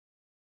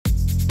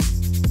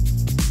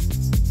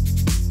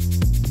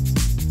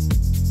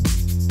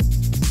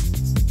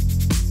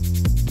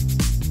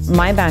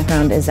My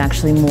background is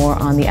actually more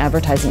on the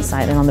advertising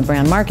side and on the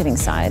brand marketing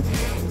side.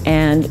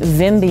 And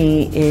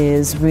VIMBY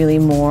is really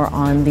more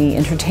on the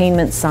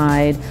entertainment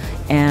side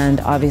and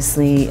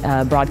obviously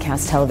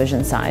broadcast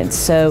television side.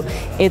 So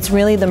it's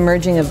really the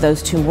merging of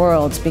those two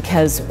worlds,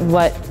 because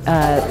what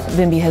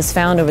VIMBY has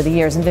found over the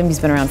years, and VIMBY's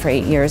been around for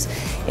 8 years,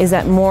 is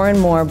that more and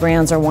more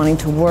brands are wanting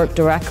to work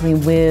directly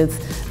with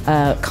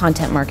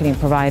content marketing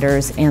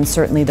providers, and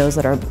certainly those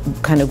that are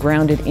kind of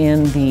grounded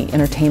in the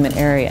entertainment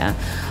area.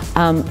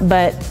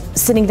 But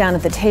sitting down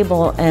at the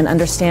table and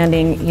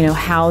understanding,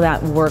 how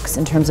that works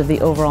in terms of the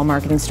overall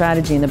marketing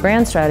strategy and the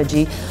brand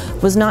strategy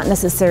was not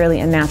necessarily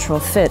a natural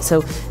fit.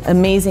 So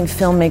amazing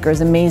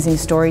filmmakers, amazing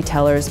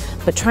storytellers,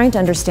 but trying to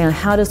understand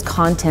how does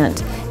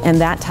content and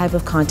that type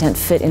of content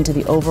fit into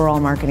the overall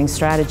marketing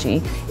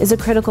strategy is a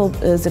critical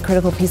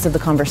piece of the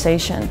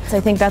conversation. So I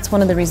think that's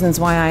one of the reasons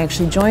why I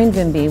actually joined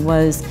VIMBY,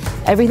 was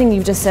everything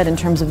you've just said in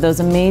terms of those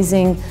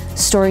amazing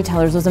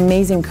storytellers, those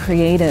amazing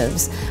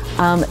creatives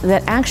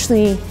that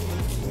actually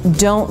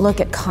don't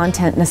look at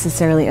content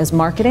necessarily as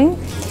marketing.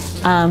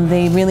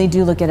 They really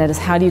do look at it as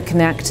how do you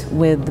connect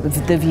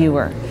with the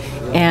viewer.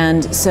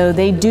 And so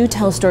they do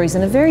tell stories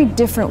in a very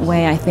different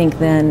way, I think,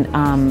 than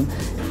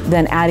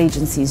ad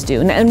agencies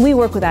do. And we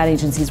work with ad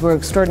agencies, we're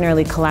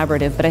extraordinarily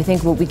collaborative, but I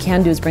think what we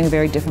can do is bring a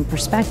very different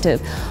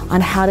perspective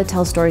on how to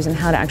tell stories and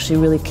how to actually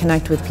really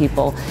connect with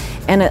people.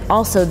 And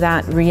also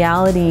that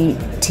reality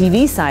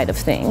TV side of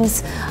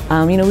things.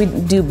 We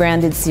do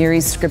branded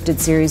series, scripted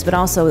series, but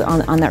also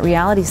on that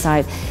reality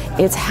side,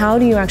 it's how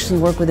do you actually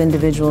work with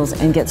individuals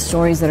and get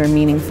stories that are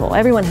meaningful.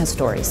 Everyone has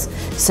stories,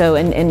 so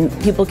and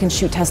people can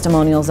shoot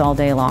testimonials all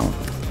day long.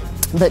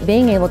 But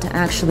being able to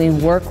actually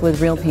work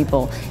with real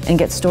people and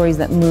get stories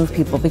that move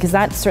people, because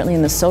that certainly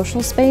in the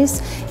social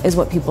space is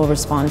what people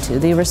respond to.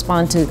 They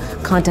respond to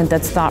content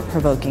that's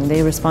thought-provoking.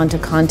 They respond to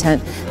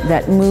content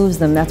that moves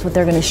them. That's what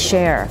they're going to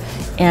share.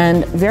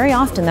 And very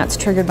often that's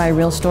triggered by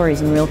real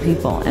stories and real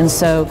people. And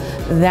so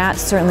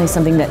that's certainly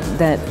something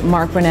that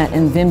Mark Burnett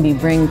and VIMBY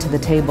bring to the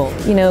table.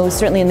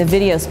 Certainly in the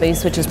video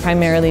space, which is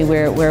primarily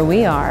where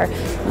we are,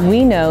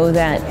 we know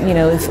that,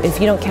 if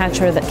you don't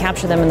capture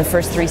them in the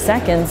first 3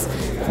 seconds,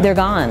 they're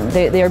gone.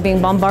 They are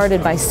being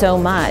bombarded by so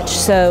much.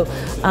 So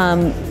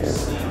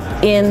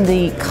in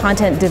the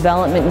content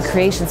development and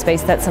creation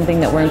space, that's something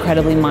that we're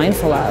incredibly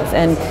mindful of,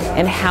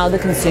 and how the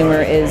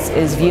consumer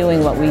is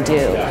viewing what we do.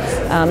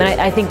 And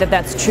I think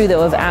that's true,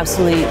 though, of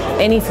absolutely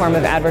any form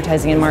of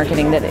advertising and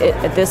marketing, that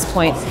at this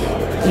point,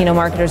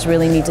 marketers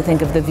really need to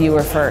think of the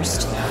viewer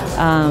first.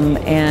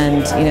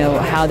 And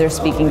how they're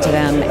speaking to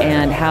them,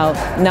 and how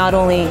not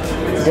only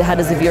how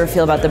does the viewer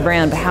feel about the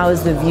brand, but how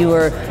does the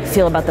viewer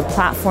feel about the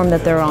platform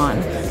that they're on,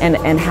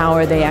 and how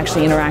are they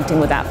actually interacting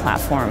with that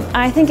platform.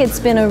 I think it's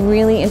been a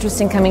really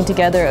interesting coming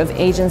together of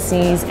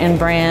agencies and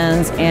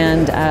brands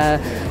and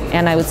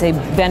I would say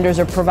vendors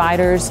or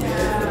providers.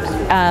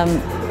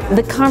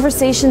 The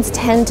conversations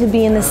tend to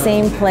be in the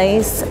same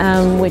place,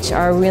 which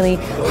are really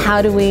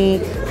how do we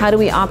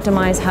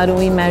optimize, how do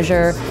we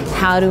measure,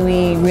 how do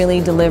we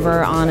really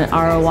deliver on an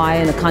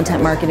ROI and a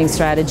content marketing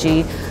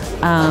strategy,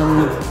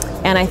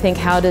 and I think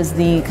how does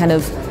the kind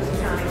of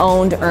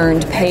owned,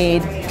 earned,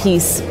 paid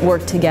piece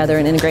work together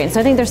and integrate. And so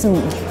I think there's some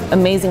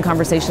amazing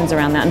conversations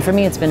around that. And for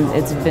me, it's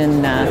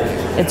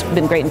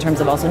been great in terms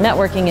of also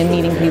networking and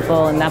meeting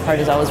people, and that part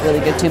is always really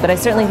good too. But I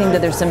certainly think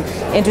that there's some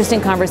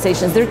interesting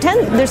conversations.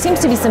 There seems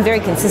to be some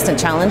very consistent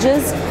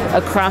challenges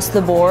across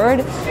the board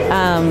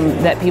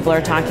that people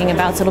are talking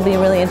about. So it'll be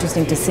really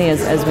interesting to see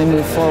as we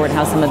move forward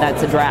how some of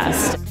that's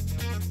addressed.